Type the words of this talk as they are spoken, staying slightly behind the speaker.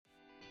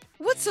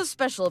What's so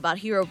special about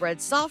Hero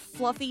Bread's soft,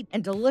 fluffy,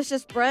 and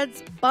delicious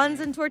breads, buns,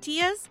 and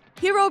tortillas?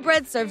 Hero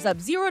Bread serves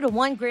up 0 to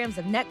 1 grams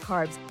of net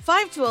carbs,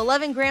 5 to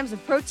 11 grams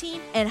of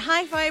protein, and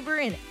high fiber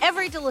in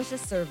every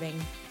delicious serving.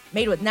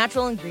 Made with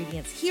natural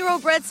ingredients, Hero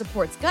Bread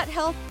supports gut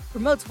health,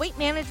 promotes weight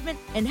management,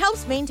 and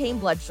helps maintain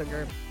blood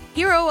sugar.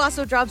 Hero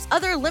also drops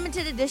other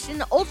limited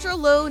edition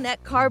ultra-low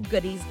net carb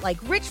goodies like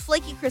rich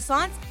flaky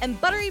croissants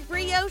and buttery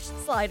brioche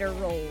slider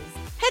rolls.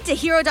 Head to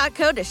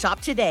hero.co to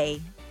shop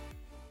today.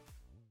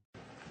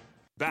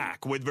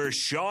 Back with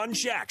Vershawn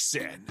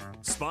Jackson,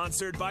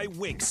 sponsored by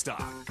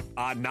Wingstop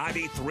on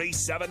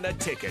 93.7 The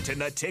Ticket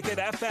and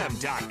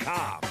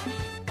theticketfm.com.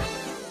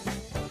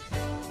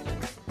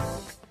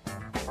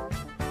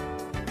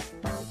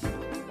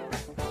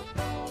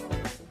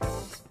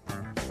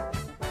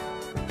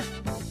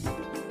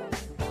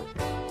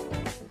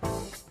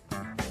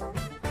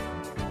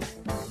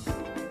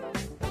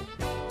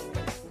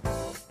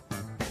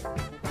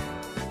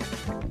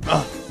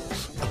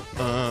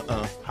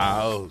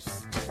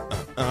 House.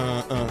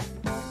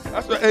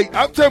 That's what, hey,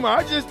 I'm telling you,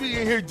 I just be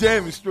in here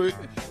jamming straight.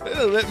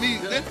 Let me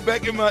get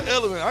back in my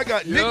element. I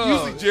got Nick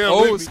music jam.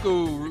 Old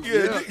school.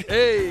 Yeah. Nick,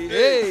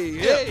 hey.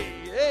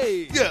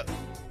 Yeah.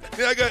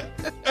 Then I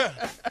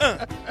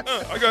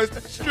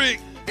got Strick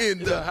in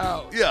the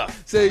house. Yeah.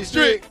 Say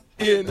Strick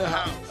in the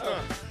house.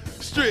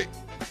 Strick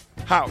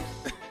House.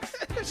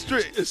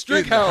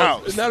 Strick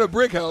house. It's not a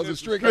brick house. It's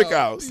Strick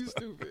house. You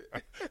stupid.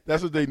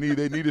 That's what they need.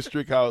 They need a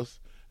Strick house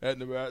at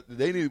Nebraska.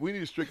 We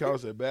need a Strick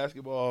house at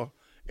basketball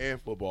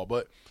and football.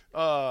 But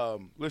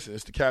listen,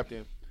 it's the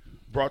captain.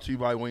 Brought to you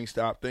by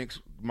Wingstop. Thanks,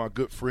 my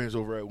good friends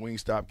over at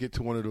Wingstop. Get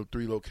to one of the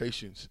 3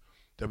 locations.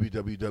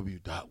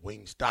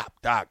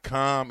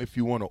 www.wingstop.com. If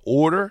you want to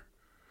order,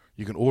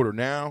 you can order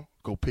now.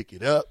 Go pick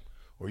it up,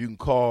 or you can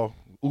call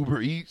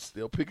Uber Eats.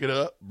 They'll pick it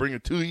up, bring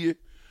it to you.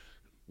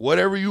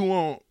 Whatever you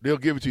want, they'll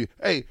give it to you.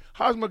 Hey,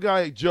 how's my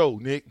guy Joe,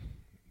 Nick?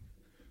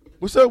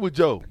 What's up with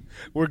Joe?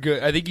 We're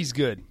good. I think he's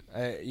good.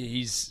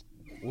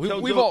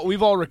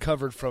 We've all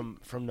recovered from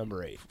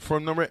number 8.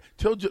 From number 8.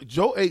 Tell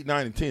Joe 8,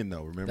 9, and 10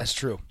 though. Remember? That's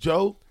true.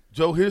 Joe,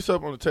 hit us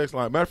up on the text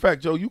line. Matter of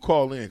fact, Joe, you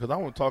call in because I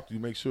want to talk to you.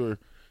 Make sure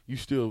you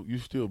still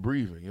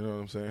breathing. You know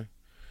what I'm saying?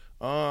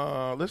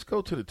 Let's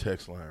go to the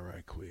text line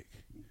right quick.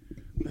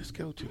 Let's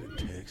go to the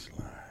text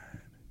line.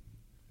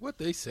 What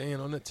they saying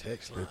on the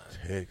text line? The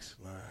text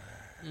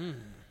line.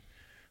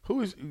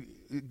 Who is?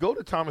 Go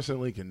to Thomas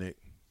and Lincoln, Nick.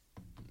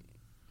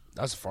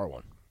 That's a far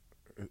one.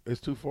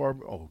 It's too far.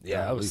 Oh,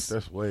 yeah, God,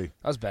 that's way.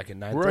 I was back at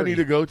 9:30. Where I need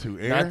to go to?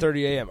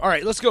 9:30 a.m. All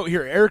right, let's go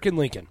here. Eric and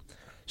Lincoln.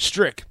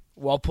 Strick,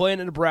 while playing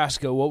in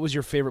Nebraska, what was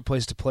your favorite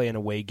place to play an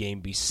away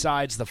game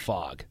besides the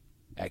Fog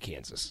at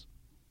Kansas?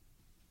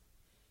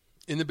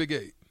 In the Big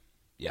 8.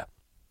 Yeah.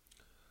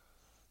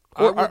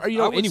 Or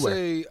anywhere?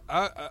 Say,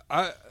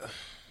 I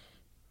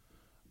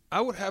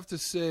would have to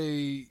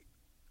say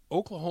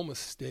Oklahoma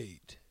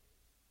State.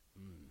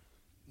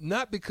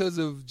 Not because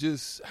of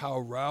just how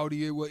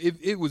rowdy it was.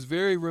 It was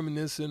very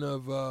reminiscent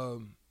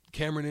of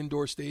Cameron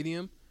Indoor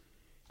Stadium,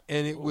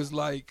 and it was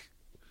like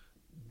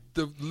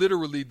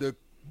literally the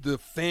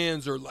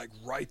fans are like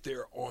right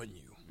there on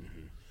you.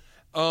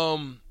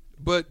 Mm-hmm.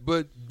 But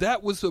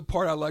that was the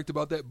part I liked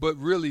about that. But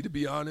really, to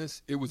be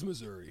honest, it was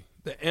Missouri.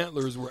 The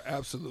Antlers were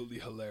absolutely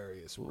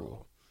hilarious,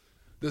 bro.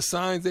 The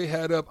signs they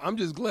had up, I'm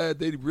just glad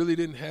they really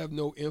didn't have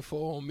no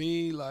info on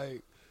me.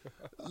 Like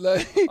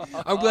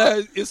I'm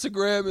glad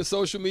Instagram and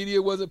social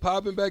media wasn't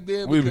popping back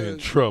then. We've been in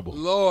trouble.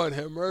 Lord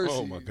have mercy.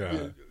 Oh, my God.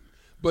 Yeah.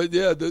 But,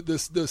 yeah,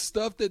 the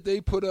stuff that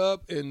they put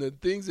up and the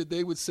things that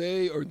they would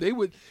say, or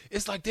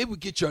it's like they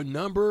would get your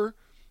number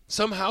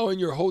somehow in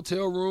your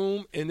hotel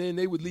room, and then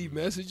they would leave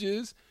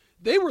messages.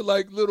 They were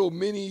like little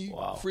mini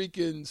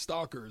freaking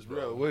stalkers,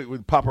 bro. Yeah,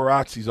 with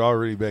paparazzis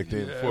already back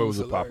then before it was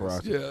a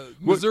paparazzi. Yeah,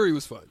 Missouri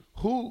was fun.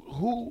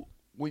 Who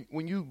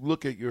when you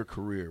look at your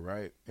career,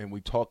 right, and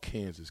we talk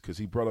Kansas, because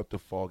he brought up the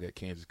Fog at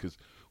Kansas, because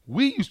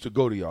we used to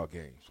go to y'all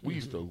games. We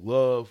used to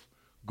love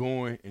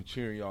going and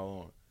cheering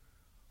y'all on.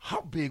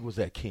 How big was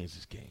that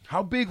Kansas game?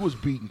 How big was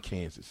beating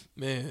Kansas?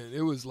 Man,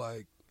 it was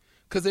like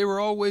 – because they were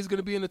always going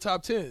to be in the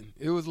top 10.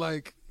 It was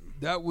like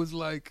 – that was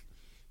like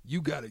you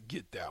got to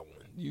get that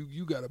one.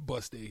 You got to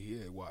bust their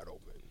head wide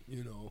open,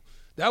 you know.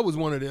 That was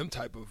one of them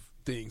type of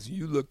things.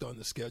 You looked on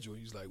the schedule,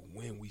 you was like,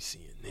 when we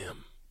seeing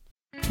them?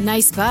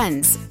 Nice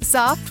buns,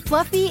 soft,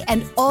 fluffy,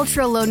 and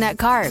ultra-low net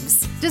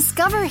carbs.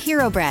 Discover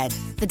Hero Bread,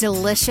 the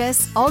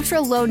delicious,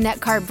 ultra-low net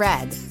carb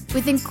bread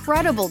with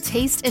incredible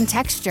taste and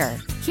texture.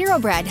 Hero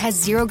Bread has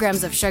 0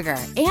 grams of sugar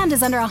and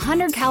is under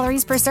 100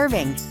 calories per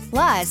serving.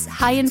 Plus,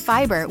 high in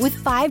fiber with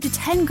 5 to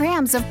 10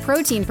 grams of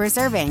protein per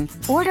serving.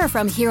 Order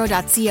from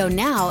hero.co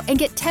now and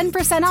get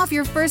 10% off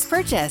your first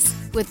purchase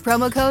with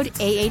promo code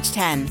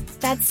AH10.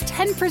 That's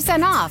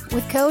 10% off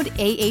with code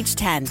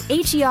AH10.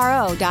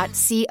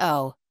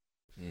 HERO.co.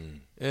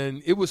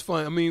 And it was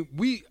fun. I mean,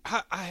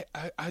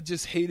 I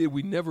just hated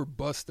we never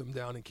bust them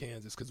down in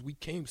Kansas because we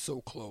came so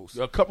close.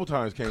 A couple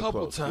times came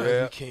close.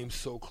 Yeah. We came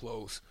so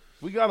close.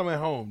 We got them at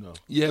home, though.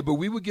 Yeah, but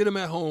we would get them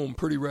at home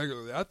pretty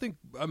regularly. I think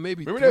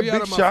maybe Remember 3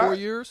 out of my shot? 4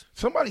 years.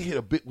 Somebody hit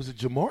a bit. Was it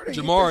Jamar?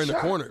 Jamar in the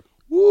corner.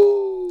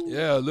 Woo!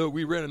 Yeah, look,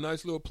 we ran a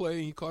nice little play.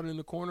 And he caught it in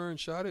the corner and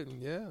shot it,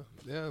 and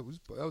that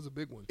was a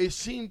big one. It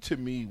seemed to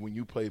me when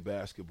you play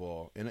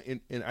basketball, and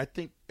I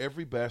think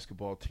every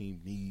basketball team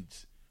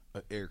needs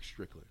an Eric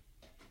Strickland,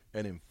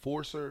 an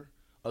enforcer,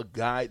 a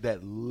guy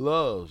that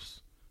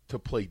loves to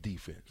play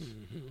defense.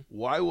 Mm-hmm.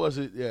 Why was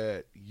it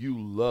that you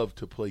love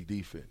to play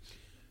defense?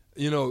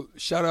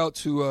 Shout out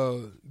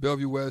to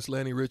Bellevue West,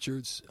 Lanny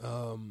Richards.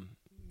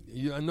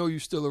 I know you're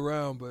still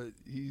around, but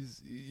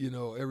he's,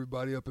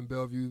 everybody up in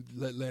Bellevue,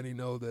 let Lanny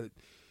know that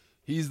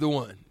he's the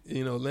one.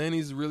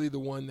 Lanny's really the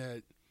one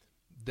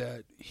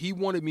that he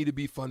wanted me to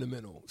be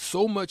fundamental.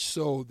 So much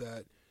so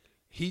that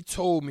he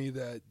told me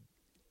that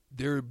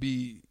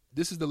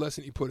this is the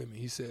lesson he put in me.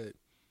 He said,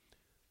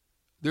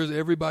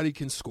 everybody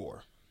can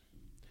score.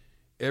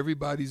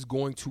 Everybody's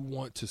going to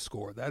want to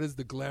score. That is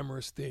the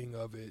glamorous thing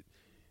of it.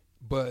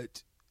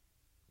 But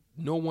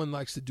no one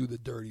likes to do the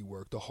dirty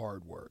work, the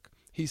hard work.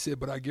 He said,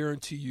 but I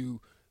guarantee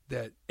you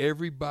that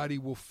everybody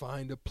will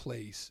find a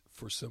place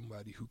for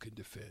somebody who can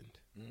defend.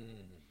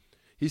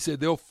 He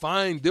said they'll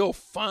find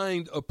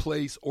a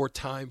place or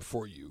time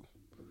for you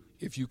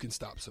if you can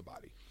stop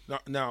somebody.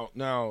 Now,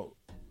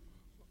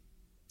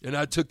 and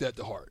I took that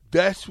to heart.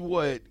 That's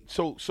what.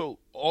 So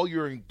all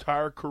your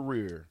entire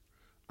career,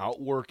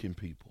 outworking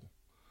people,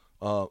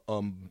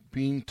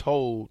 being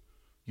told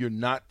you're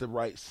not the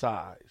right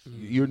size,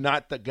 you're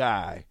not the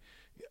guy.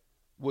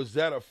 Was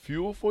that a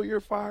fuel for your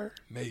fire?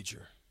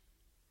 Major.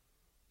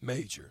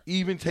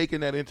 Even taking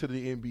that into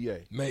the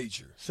NBA.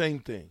 Major. Same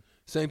thing.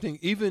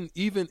 Even,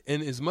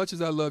 and as much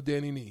as I love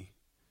Danny Nee,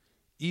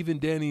 even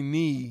Danny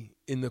Nee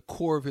in the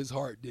core of his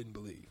heart didn't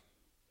believe.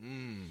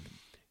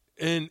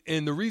 And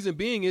the reason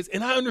being is,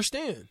 and I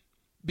understand,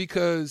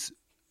 because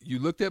you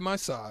looked at my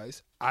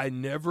size. I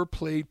never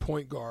played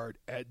point guard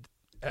at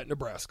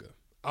Nebraska.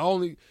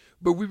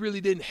 But we really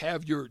didn't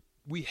have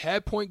we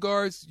had point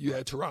guards. You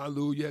had Tyronn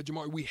Lue, you had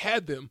Jamar. We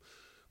had them,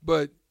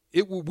 but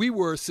we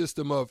were a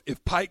system of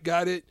if Pike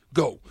got it,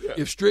 go. Yeah.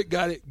 If Strick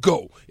got it,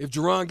 go. If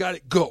Jerron got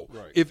it, go.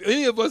 Right. If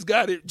any of us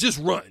got it, just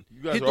run.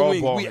 Hit the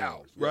wing, we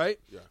out, right?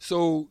 Yeah.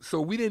 So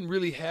we didn't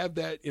really have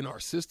that in our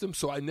system,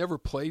 so I never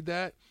played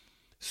that.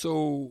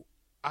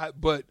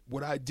 But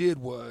what I did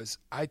was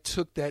I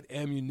took that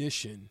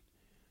ammunition,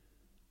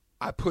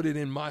 I put it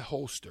in my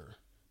holster,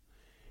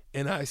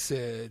 and I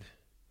said,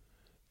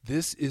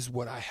 this is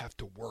what I have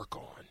to work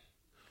on.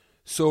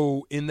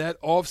 So in that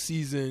off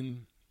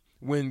season,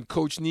 when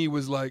Coach Nee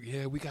was like,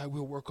 yeah,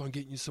 we'll work on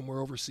getting you somewhere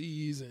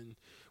overseas and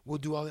we'll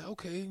do all that.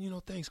 Okay,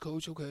 thanks,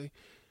 Coach. Okay.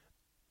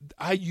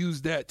 I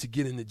used that to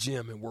get in the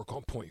gym and work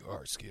on point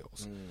guard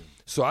skills.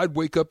 So I'd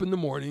wake up in the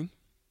morning.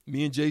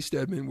 Me and Jay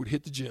Stedman would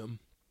hit the gym.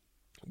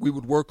 We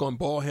would work on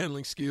ball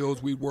handling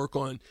skills. We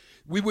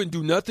wouldn't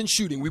do nothing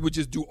shooting. We would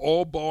just do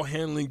all ball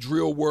handling,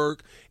 drill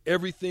work,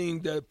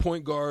 everything that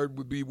point guard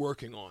would be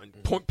working on.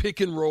 Pick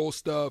and roll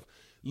stuff,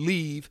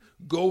 leave,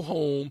 go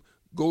home,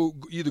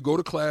 either go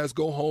to class,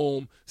 go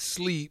home,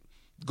 sleep,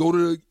 go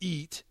to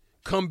eat,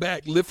 come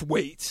back, lift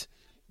weights,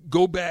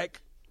 go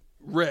back,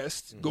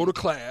 rest, go to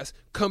class,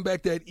 come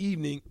back that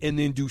evening, and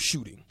then do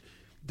shooting.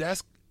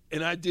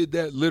 And I did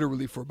that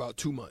literally for about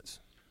 2 months.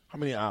 How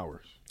many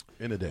hours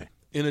in a day?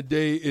 In a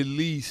day, at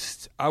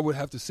least, I would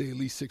have to say at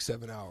least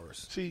 6-7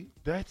 hours. See,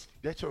 that's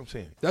what I'm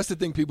saying. That's the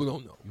thing people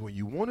don't know. When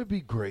you want to be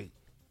great,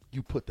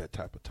 you put that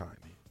type of time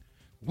in.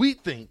 We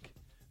think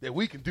that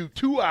we can do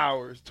 2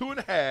 hours,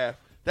 2.5,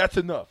 that's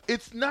enough.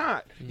 It's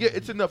not. Yeah,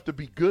 it's enough to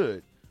be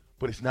good,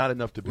 but it's not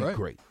enough to be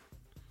great.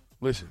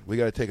 Listen, we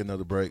got to take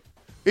another break.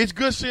 It's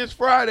Good Since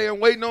Friday. I'm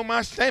waiting on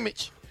my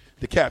sandwich.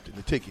 The Captain,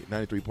 the Ticket,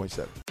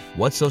 93.7.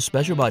 What's so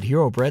special about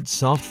Hero Bread's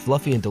soft,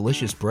 fluffy, and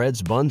delicious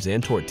breads, buns,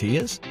 and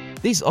tortillas?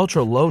 These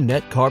ultra-low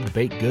net-carb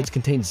baked goods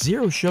contain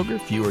zero sugar,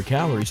 fewer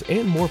calories,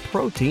 and more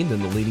protein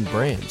than the leading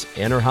brands,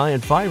 and are high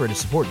in fiber to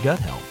support gut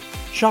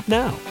health. Shop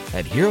now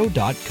at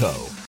Hero.co.